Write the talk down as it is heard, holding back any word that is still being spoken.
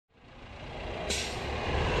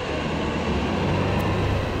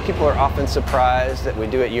People are often surprised that we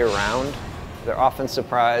do it year-round. They're often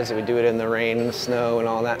surprised that we do it in the rain and the snow and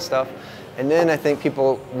all that stuff. And then I think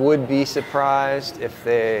people would be surprised if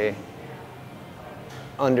they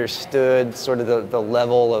understood sort of the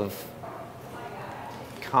level of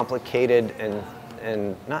complicated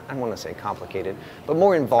and not, I don't want to say complicated, but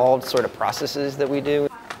more involved sort of processes that we do.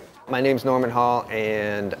 My name's Norman Hall,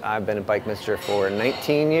 and I've been a bike mister for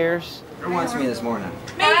 19 years. Who wants me this morning?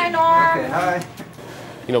 Hi, Norm. Okay, hi.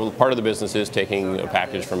 You know, part of the business is taking a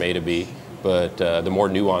package from A to B, but the more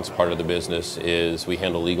nuanced part of the business is we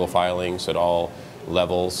handle legal filings at all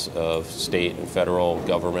levels of state and federal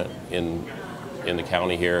government in the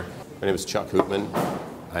county here. My name is Chuck Hoopman.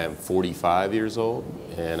 I am 45 years old,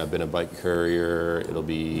 and I've been a bike courier. It'll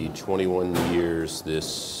be 21 years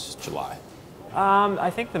this July.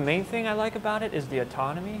 I think the main thing I like about it is the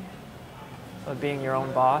autonomy of being your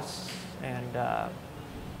own boss and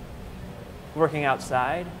working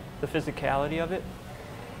outside, the physicality of it.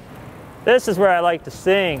 This is where I like to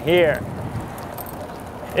sing here.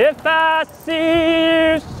 If I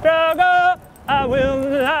see you struggle, I will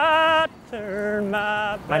not turn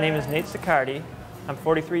my back. My name is Nate Siccardi. I'm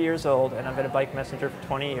 43 years old, and I've been a bike messenger for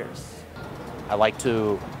 20 years. I like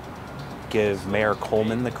to give Mayor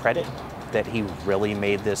Coleman the credit that he really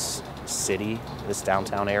made this city, this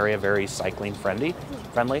downtown area, very cycling friendly.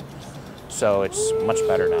 So it's much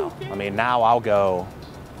better now. I mean, now I'll go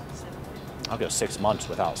 6 months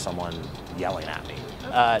without someone yelling at me.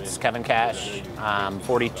 It's Kevin Cash. I'm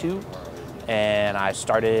 42, and I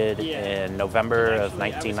started in November of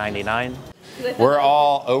 1999. We're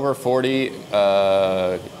all over 40,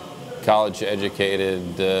 college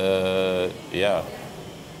educated, yeah,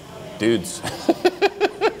 dudes.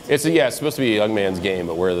 It's supposed to be a young man's game,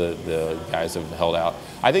 but we're the guys have held out.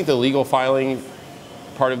 I think the legal filing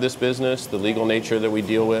part of this business, the legal nature that we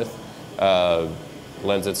deal with,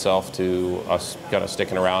 lends itself to us kind of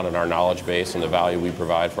sticking around in our knowledge base and the value we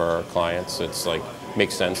provide for our clients. It's like,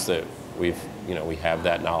 makes sense that we have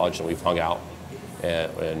that knowledge and we've hung out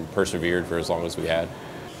and persevered for as long as we had.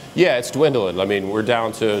 Yeah, it's dwindling. I mean, we're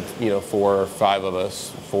down to 4 or 5 of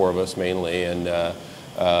us, 4 of us mainly, and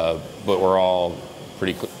but we're all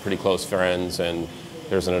pretty close friends, and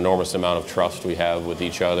there's an enormous amount of trust we have with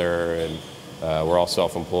each other, and we're all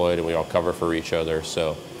self-employed and we all cover for each other.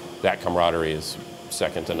 So that camaraderie is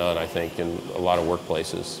second to none, I think, in a lot of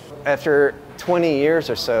workplaces. After 20 years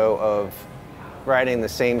or so of riding the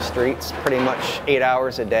same streets pretty much 8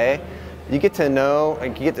 hours a day, you get to know, you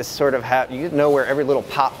get to sort of you get to know where every little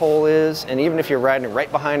pothole is, and even if you're riding right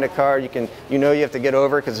behind a car, you have to get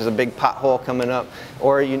over because there's a big pothole coming up,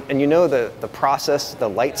 or you know the process the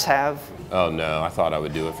lights have. Oh no, I thought I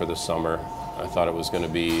would do it for the summer. I thought it was going to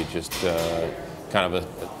be just kind of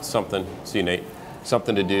something. See, Nate,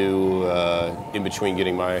 something to do in between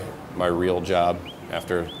getting my real job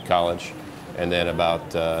after college, and then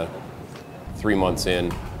about 3 months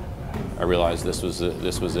in, I realized this was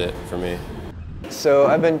it for me. So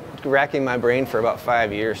I've been racking my brain for about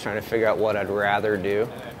 5 years trying to figure out what I'd rather do,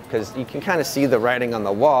 because you can kind of see the writing on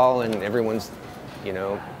the wall and everyone's,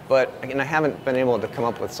 but I haven't been able to come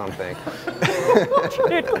up with something.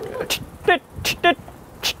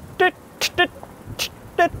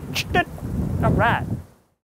 All right.